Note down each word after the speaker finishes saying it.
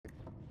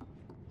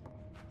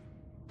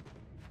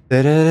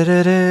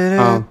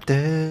Oh,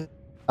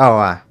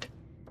 Oh,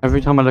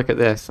 every time I look at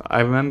this,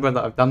 I remember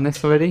that I've done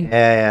this already,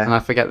 yeah, and I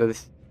forget that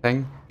this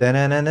thing. yeah.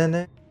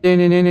 Nope.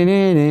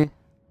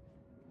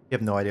 You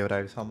have no idea what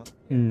I was humming.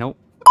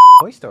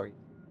 Toy Story.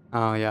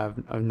 Oh yeah,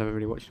 I've never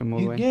really watched them all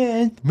the You way.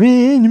 can't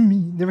win me.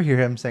 Never hear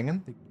him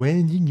singing. Like,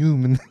 when you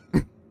human.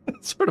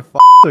 Sort of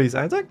what he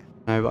sounds like.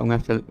 No, but I'm gonna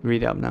have to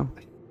read it up now.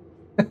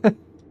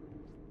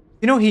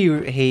 You know,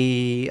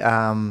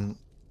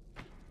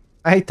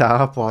 I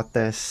bought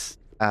this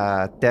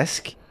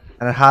disc,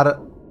 and it had it.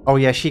 Oh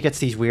yeah, she gets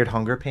these weird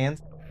hunger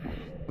pains.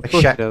 Of Like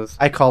course shy, it does.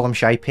 I call them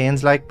shy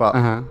pains, like. But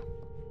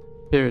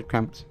Period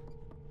cramps.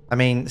 I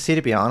mean, see,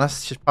 to be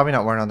honest, she's probably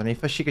not wearing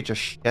underneath us. She could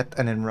just shit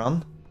and then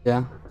run.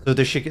 Yeah. So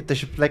there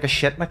should like a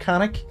shit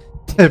mechanic.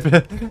 Every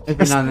now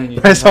and then you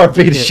Press have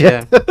RB to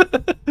shit. Yeah.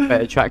 But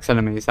it attracts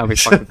enemies. That'll be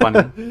fucking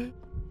funny.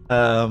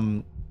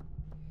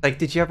 Like,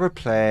 did you ever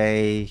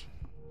play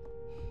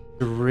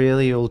the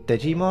really old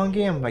Digimon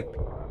game, like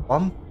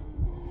one?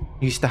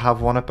 You used to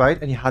have one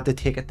about, and you had to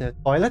take it to the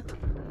toilet,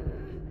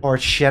 or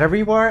it shit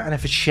everywhere, and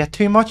if it shit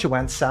too much, it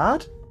went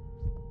sad.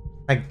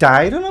 Like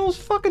died, and it was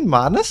fucking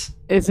madness.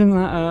 Isn't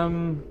that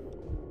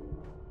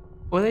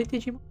were they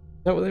Digimon?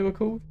 Is that what they were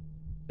called?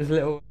 There's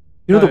little.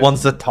 You know No, the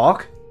ones that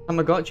talk.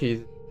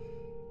 Tamagotchis.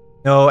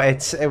 No,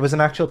 it was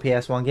an actual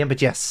PS1 game,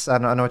 but yes, I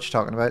know what you're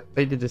talking about.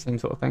 They did the same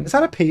sort of thing. Is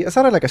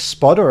that like a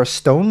spud or a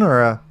stone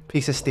or a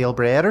piece of steel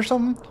bread or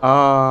something?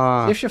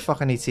 Ah. See if you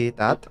fucking need to eat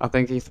that. I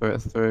think he threw it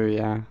through.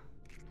 Yeah.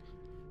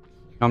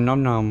 Nom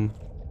nom nom.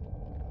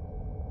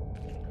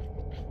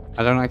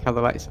 I don't like how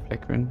the lights are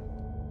flickering.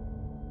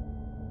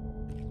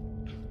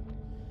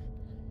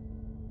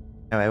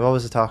 Anyway, what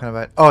was it talking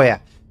about? Oh yeah.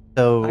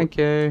 So Thank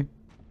you.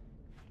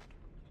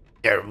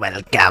 you're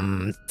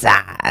welcome,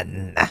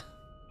 son.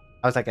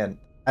 I was like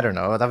I don't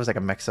know, that was like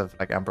a mix of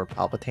like Emperor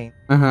Palpatine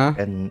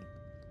and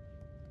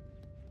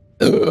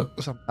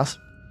something else.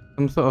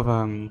 Some sort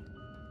of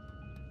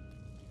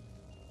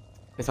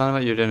It sounded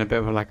like you were doing a bit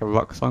of like a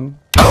rock song.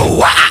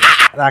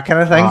 That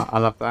kind of thing. Oh, I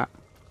love that.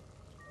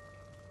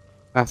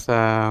 That's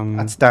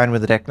That's Down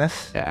with the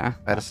Dickness. yeah.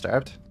 By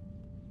Disturbed.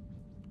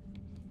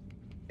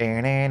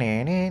 You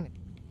know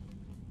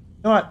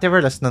what? They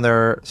were listening to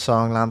their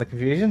song Land of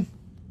Confusion.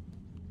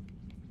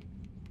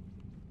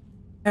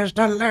 There's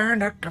the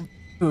land of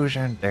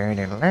confusion. I don't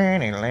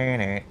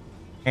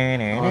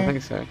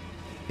think so. Do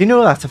you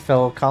know that's a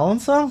Phil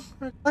Collins song?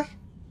 Really?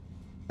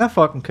 That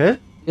fucking cool.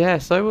 Yeah,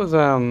 so was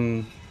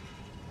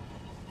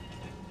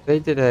they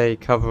did a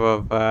cover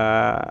of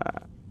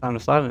Sound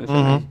of Silence,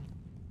 didn't they?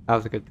 That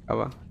was a good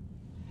cover.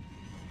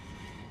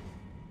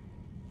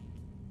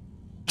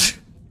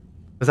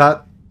 Was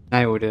that?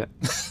 Nailed it.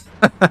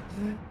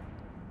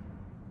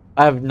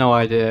 I have no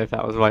idea if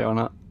that was right or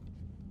not.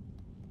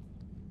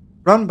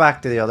 Run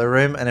back to the other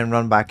room and then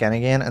run back in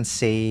again and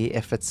see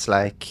if it's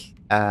like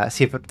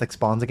see if it like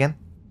spawns again.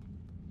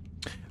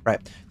 Right.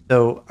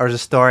 So there's a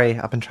story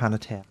I've been trying to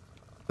tell.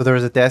 So there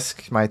was a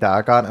disc my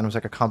dad got and it was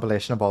like a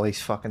compilation of all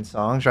these fucking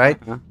songs, right?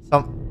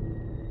 Some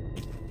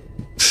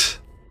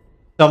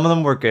of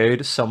them were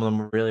good, some of them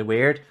were really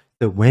weird.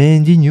 The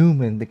Wendy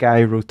Newman, the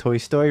guy who wrote Toy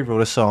Story,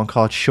 wrote a song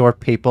called Short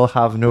People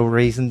Have No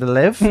Reason to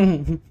Live.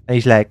 And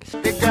he's like,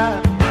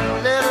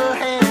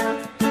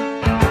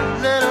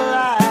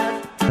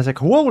 I was like,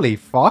 holy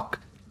fuck.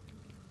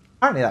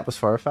 Apparently that was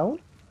for a film.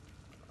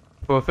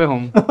 For a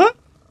film.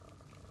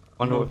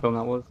 Wonder what film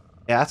that was.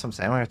 Yeah, that's what I'm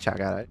saying. I'm going to check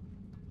that out.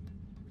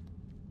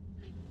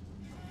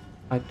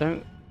 I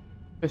don't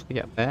supposed to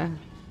get there.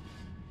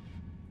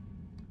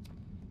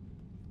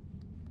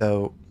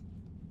 So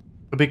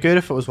it'd be good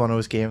if it was one of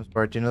those games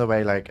where, do you know the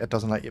way like it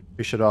doesn't let you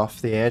push it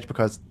off the edge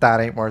because that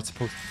ain't where it's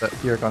supposed to,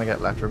 you're gonna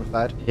get left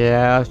ringside.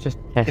 Yeah, I was just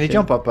testing. Can you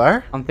jump up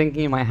there? I'm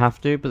thinking you might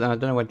have to, but then I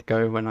don't know where to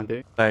go when I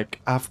do.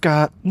 Like, I've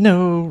got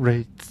no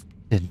rates.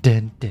 Dun,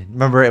 dun, dun.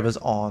 Remember it was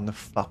on the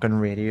fucking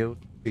radio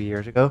 2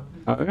 years ago?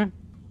 Oh.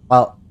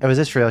 Well, it was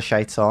this real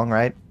shite song,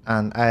 right?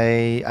 And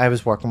I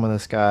was working with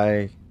this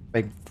guy,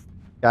 big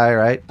guy,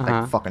 right?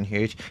 Like fucking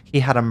huge.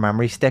 He had a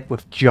memory stick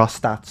with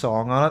just that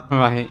song on it.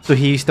 Right. So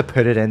he used to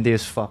put it into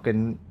his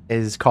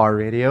car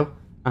radio.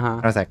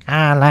 And I was like,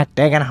 I like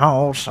digging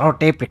holes so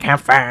deep you can't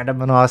find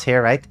them, and I was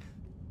here, right?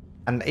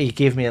 And he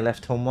gave me a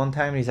lift home one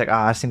time, and he's like,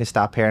 I just need to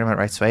stop here. And I went,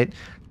 right, sweet.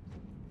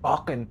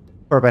 Fucking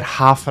for about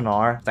half an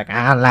hour. It's like,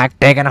 I like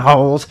digging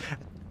holes.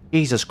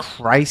 Jesus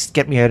Christ,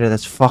 get me out of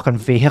this fucking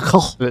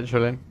vehicle.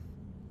 Literally.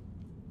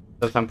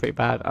 Does sound pretty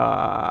bad.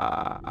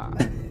 I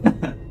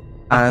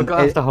And forgot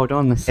I have to hold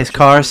on. his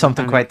car has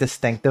something quite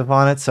distinctive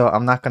on it, so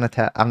I'm not gonna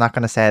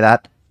say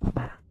that.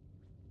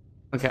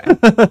 Okay.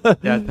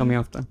 Yeah, tell me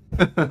after.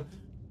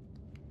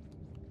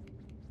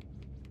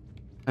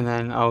 And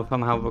then I'll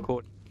somehow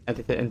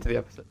edit it into the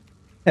episode.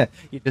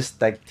 You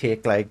just like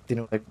take like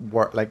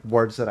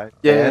words that I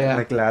Yeah.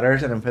 like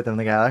letters and then put them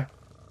together.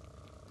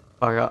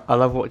 Like, I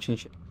love watching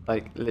shit,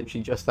 like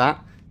literally just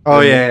that.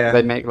 Oh yeah.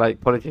 They make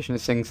like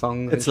politicians sing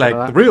songs. It's and like shit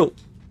the that. real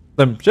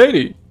Slim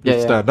Shady.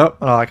 Yeah. Stand up.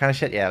 Oh, that kind of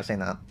shit. Yeah, I've seen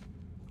that.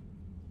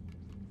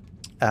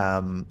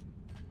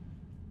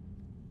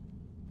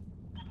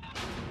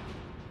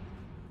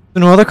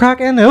 No other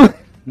crack in, no?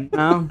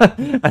 No.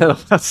 I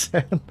love that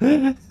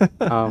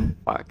sound.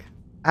 Fuck.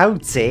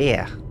 Out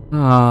there.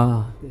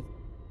 Ah.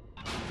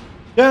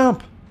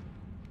 Jump!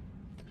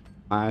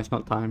 It's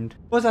not timed.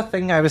 What was that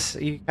thing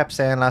you kept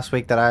saying last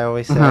week that I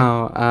always say?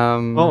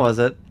 Oh, What was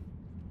it?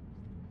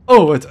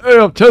 Oh, it's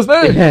up,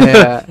 Chesney!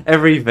 Yeah.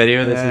 Every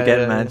video this is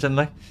getting Yeah. mentioned,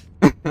 like.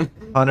 This is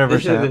 100%.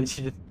 literally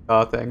just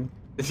our thing.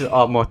 This is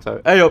our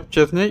motto. Hey up,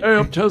 Chesney. Hey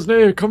up,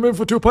 Chesney, come in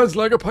for 2 pints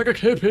like a pack of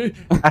KP.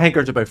 I think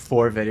there's about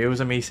 4 videos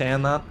of me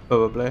saying that.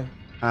 Probably.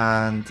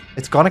 And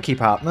it's gonna keep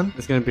happening.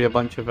 There's gonna be a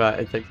bunch of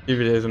it takes 2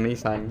 videos of me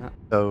saying that.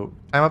 So,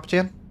 time up,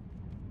 Jane?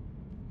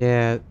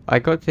 Yeah, I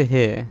got to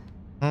here,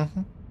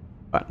 Mm-hmm.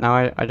 but now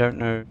I don't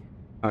know.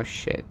 Oh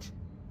shit.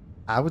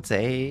 I would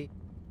say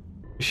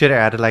you should have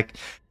added, like,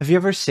 have you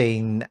ever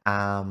seen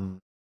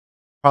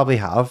probably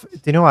have, do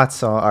you know that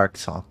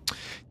song,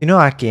 you know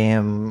that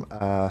game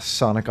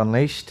Sonic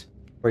Unleashed,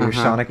 where you're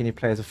Sonic and you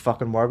play as a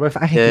fucking werewolf?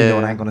 I think you know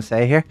what I'm gonna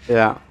say here.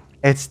 Yeah.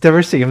 It's, do you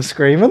ever see him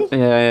screaming?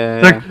 Yeah.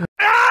 Like,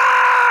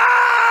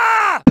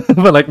 "Ah!"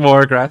 but like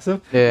more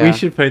aggressive. Yeah. We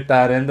should put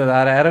that into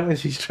that edit when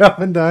she's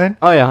dropping down.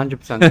 Oh yeah,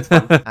 100%. That's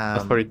fine. That's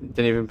Um, probably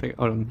didn't even pick.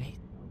 Oh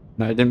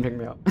no, it didn't pick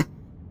me up.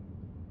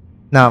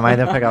 No, I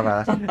didn't pick up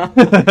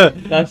that.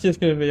 That's just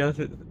gonna be us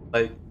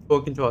like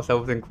talking to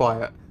ourselves in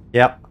quiet,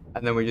 Yep.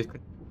 and then we just.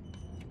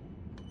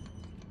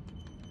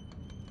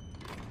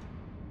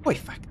 Wait,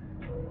 fuck.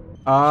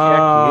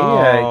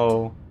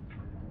 Oh,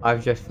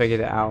 I've just figured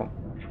it out.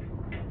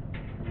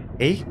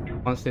 Hey?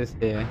 Once it's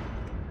here.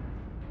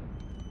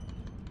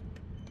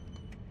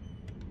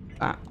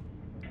 That.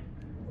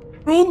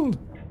 Run!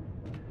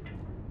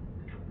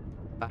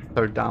 That's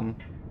so dumb.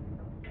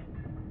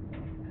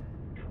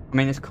 I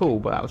mean, it's cool,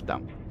 but that was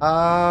dumb.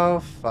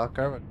 Oh,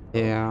 fucker.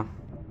 Yeah.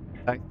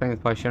 That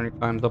explains why she only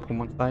climbs up on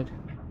one side.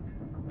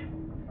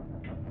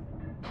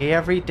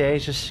 Every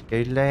day's a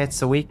school day. It's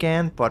the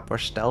weekend, but we're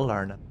still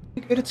learning.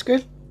 You good at school?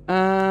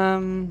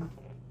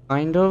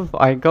 Kind of.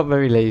 I got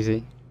very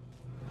lazy.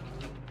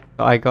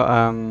 So I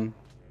got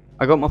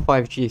my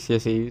 5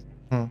 GCSEs.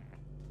 Hmm.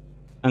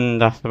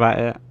 And that's about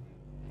it.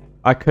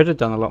 I could have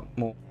done a lot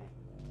more.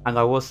 And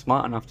I was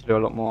smart enough to do a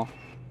lot more.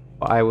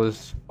 But I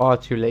was far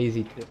too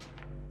lazy to.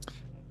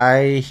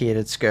 I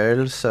hated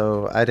school,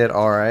 so I did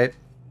alright.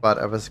 But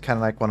it was kind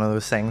of like one of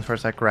those things where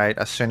it's like, right,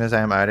 as soon as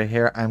I'm out of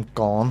here, I'm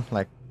gone.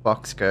 Like,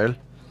 fuck school.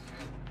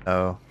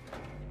 So,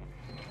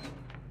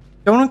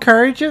 don't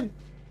encourage it. You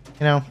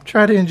know,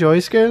 try to enjoy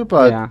school,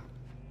 but Yeah.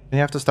 you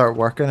have to start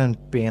working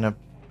and being a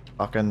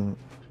fucking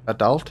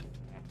adult.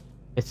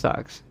 It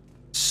sucks.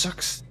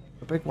 Sucks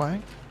a big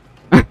wank.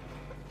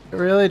 It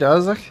really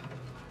does, like.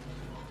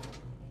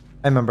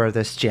 I remember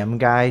this gym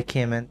guy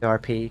came into our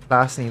PE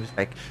class and he was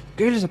like,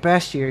 "School is the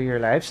best year of your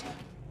lives."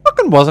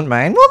 Fucking wasn't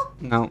mine,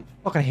 what? No.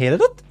 Fucking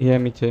hated it. Yeah,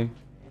 me too.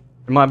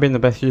 It might have been the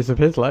best use of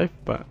his life,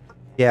 but.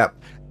 Yeah.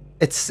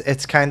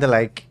 It's kind of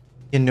like,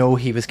 you know,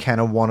 he was kind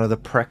of one of the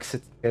pricks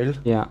at school.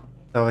 Yeah.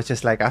 So it's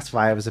just like, that's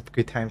why it was a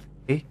good time for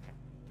me.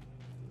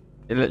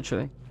 It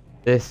literally.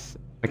 This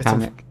Get some,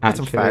 mechanic get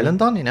some filing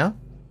done, you know?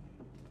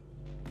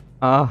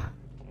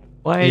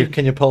 Why?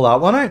 Can you pull that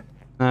one out?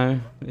 No,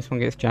 this one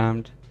gets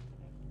jammed.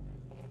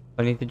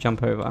 I need to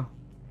jump over.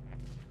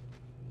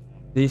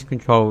 These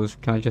controls,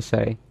 can I just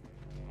say,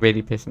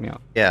 really piss me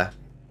off. Yeah.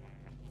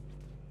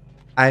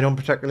 I don't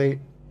particularly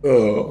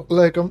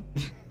like them.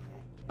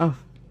 Oh,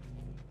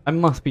 I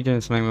must be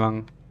doing something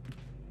wrong.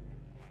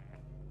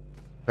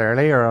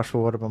 Clearly, or else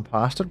we would have been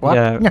past it. What?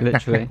 Yeah,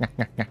 literally.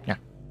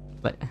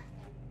 Like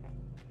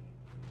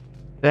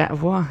that.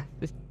 What?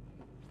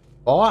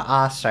 Boy,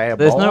 I say,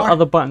 There's boy. no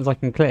other buttons I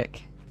can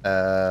click.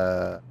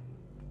 Is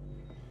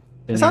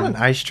that an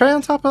ice tray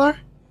on top of there?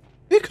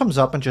 Who comes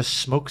up and just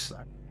smokes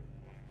that?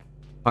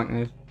 Fuck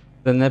knows.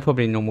 Then they're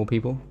probably normal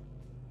people.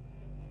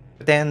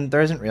 But then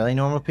there isn't really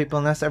normal people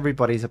in this.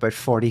 Everybody's about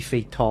 40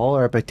 feet tall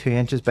or about 2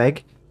 inches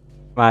big.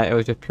 Right, it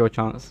was just pure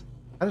chance.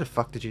 How the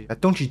fuck did you...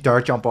 Don't you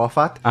dare jump off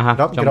that. I have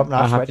Get up, to get jump. up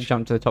now, I have to switch.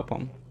 jump to the top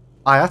one.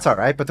 Aye, that's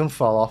alright, but don't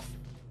fall off.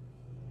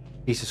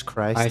 Jesus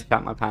Christ. I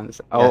shat my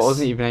pants. Oh, Yes. I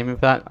wasn't even aiming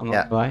for that. I'm not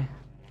Yeah. gonna lie.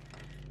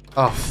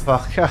 Oh,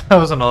 fuck. That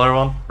was another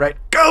one. Right,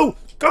 go!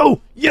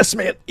 Go! Yes,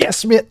 mate!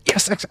 Yes, mate!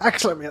 Yes,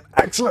 excellent, mate!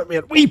 Excellent,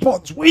 mate!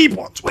 Weapons!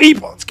 Weapons!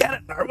 Weapons! Get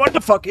it now! What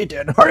the fuck are you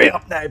doing? Hurry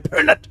up now!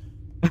 Pull it!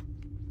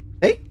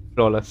 Hey,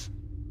 Flawless.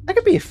 I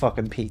could be a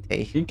fucking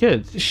PT. You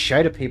could. Just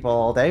shout at people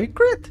all day.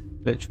 Great.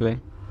 Literally.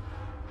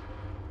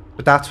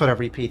 But that's what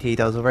every PT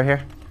does over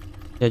here.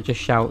 Yeah,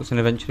 just shouts and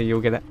eventually you'll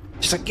get it.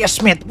 She's like,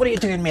 yes, mate! What are you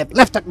doing, mate?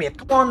 Lift it, mate!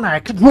 Come on now!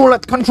 Control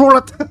it! Control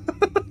it!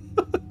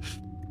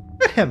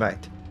 Get him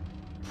out.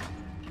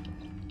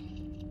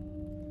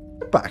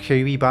 Get back here,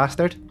 you wee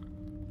bastard.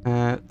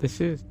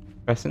 This is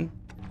pressing.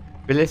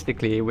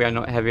 Realistically, we are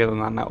not heavier than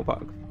that metal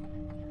box.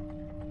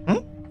 Hmm?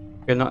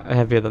 We're not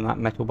heavier than that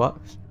metal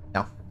box.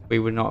 No. We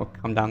would not have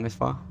come down this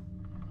far. Do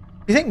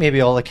you think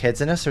maybe all the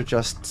kids in us are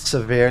just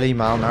severely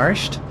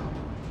malnourished?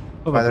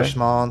 Why they're Probably.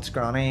 small and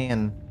scrawny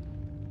and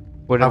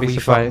Wouldn't have be wee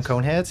fucking surprised.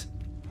 cone heads?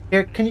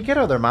 Here, can you get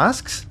other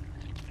masks?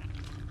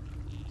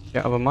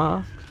 Get other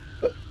mask.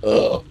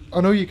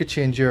 I know you could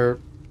change your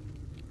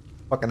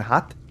fucking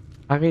hat.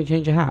 How can you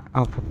change your hat?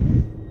 Oh,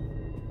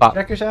 fuck.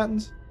 Check your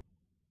settings.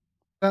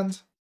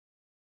 Settings.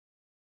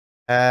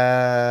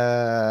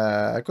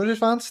 Go to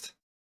advanced.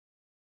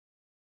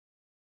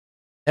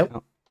 Nope.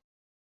 No.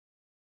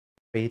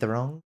 Be the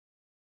wrong.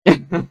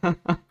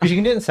 Because you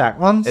can do it in second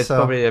ones. It's so.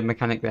 probably a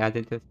mechanic they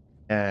added to.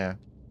 Yeah.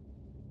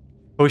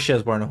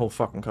 Hoshia's wearing a whole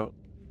fucking coat.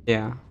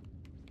 Yeah.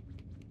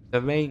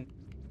 The rain.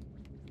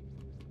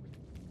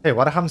 Hey,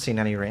 what? I haven't seen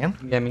any rain.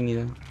 Yeah, me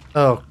neither.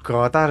 Oh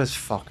god, that is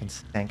fucking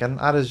stinking.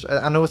 That is.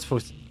 I know it's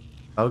supposed to be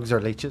bugs or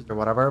leeches or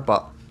whatever,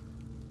 but.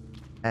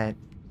 No,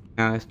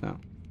 it's not.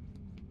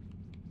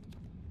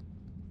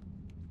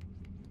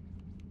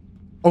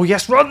 Oh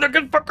yes, run! They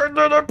can fucking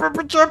do the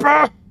Bubba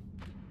jabba.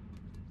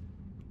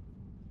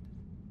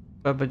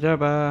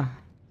 Ba-ba-da-ba,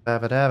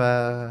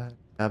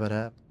 ba-ba-da,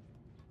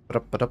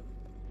 ba-da-ba-da.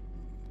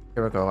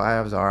 Here we go. I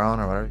have Zaron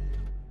or whatever.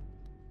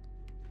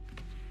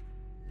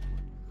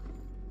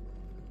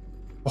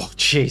 Oh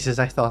Jesus!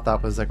 I thought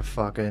that was like a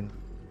fucking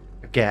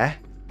guy.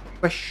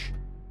 Wish.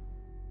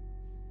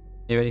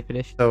 You ready for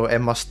this? So it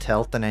must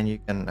tilt and then you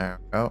can. There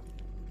we go.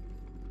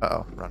 Uh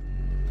oh! Run,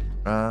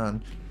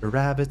 run! The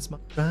rabbits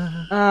must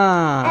run.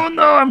 Ah. Oh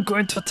no, I'm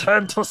going to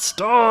turn to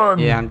stone.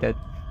 Yeah, I'm dead.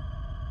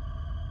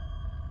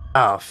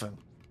 Off and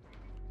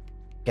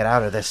get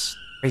out of this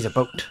crazy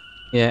boat.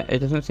 Yeah, it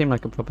doesn't seem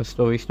like a proper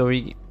story.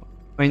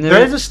 I mean,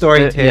 There is a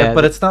story to yeah, it,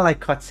 but it's not like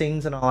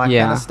cutscenes and all that kind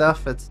Yeah. of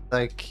stuff. It's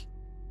like,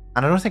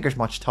 and I don't think there's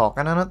much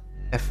talking in it,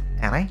 if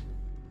any.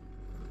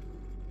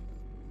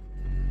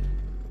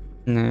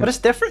 no, But it's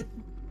different.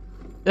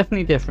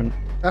 definitely different.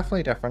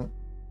 Definitely different.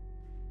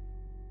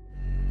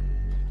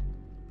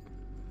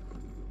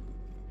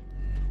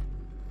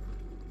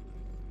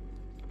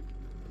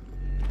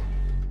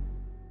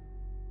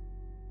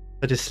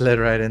 I just slid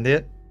right into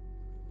it.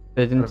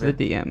 Slid into the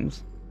Okay.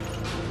 DMs.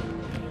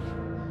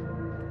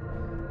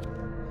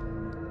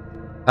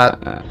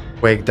 That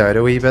wigged out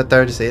a wee bit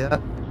there. Did you see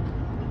that?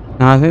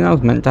 No, I think that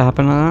was meant to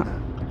happen like that.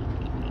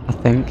 I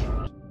think.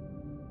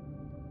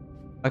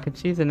 I can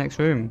see the next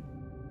room.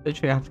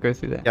 Literally, I have to go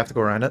through there. You have to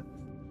go around it.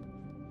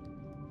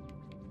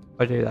 If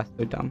I do, that's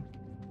so dumb.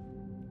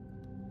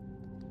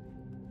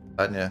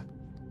 And yeah.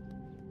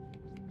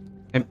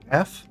 Yep.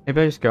 F.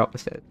 Maybe I just go up the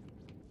stairs.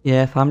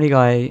 Yeah, Family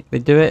Guy, they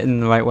do it in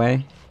the right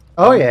way.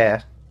 Oh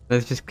yeah.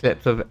 There's just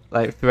clips of it,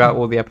 like, throughout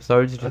all the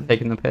episodes, just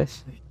taking the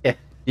piss. Yeah.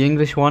 The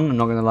English one, I'm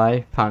not gonna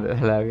lie, found it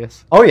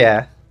hilarious. Oh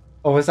yeah.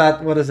 Oh, was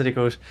that? What is it? He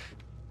goes,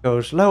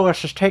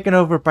 Lois is taken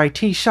over by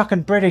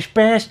tea-sucking British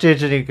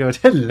bastards, and he goes,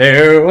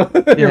 hello.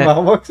 Your Yeah.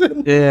 mom walks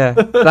in. Yeah,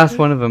 that's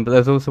one of them, but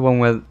there's also one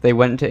where they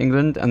went to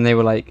England and they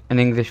were like an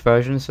English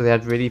version, so they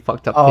had really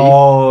fucked up teeth.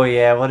 Oh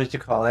yeah. What did you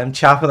call him?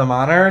 Chap of the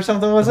Manor or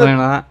something? Was it? Something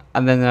like that.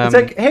 And then, It's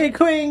like, hey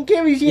Queen,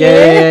 give me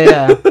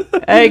yeah.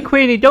 Hey,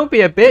 Queenie, don't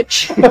be a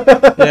bitch.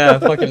 Yeah, I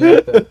fucking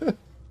loved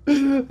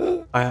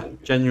it. I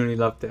genuinely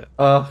loved it.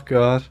 Oh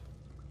god.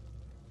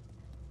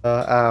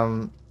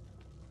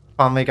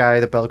 Family Guy,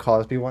 the Bill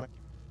Cosby one.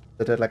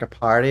 They did like a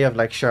parody of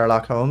like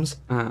Sherlock Holmes.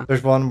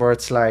 There's one where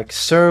it's like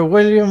Sir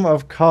William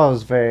of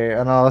Cosby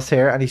and all this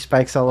here, and he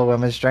spikes all the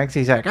women's drinks.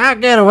 He's like, I'll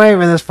get away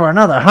with this for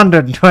another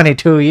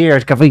 122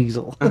 years,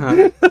 Caviezel.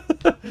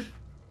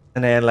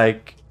 And then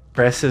like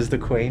Chris is the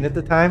Queen at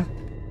the time,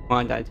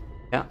 Mine died.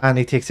 Yeah. and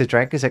he takes a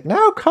drink. He's like,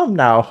 now come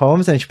now,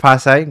 Holmes, and she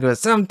passes out and goes,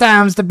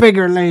 sometimes the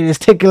bigger ladies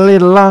take a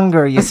little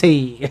longer, you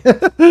see.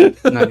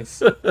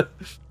 Nice.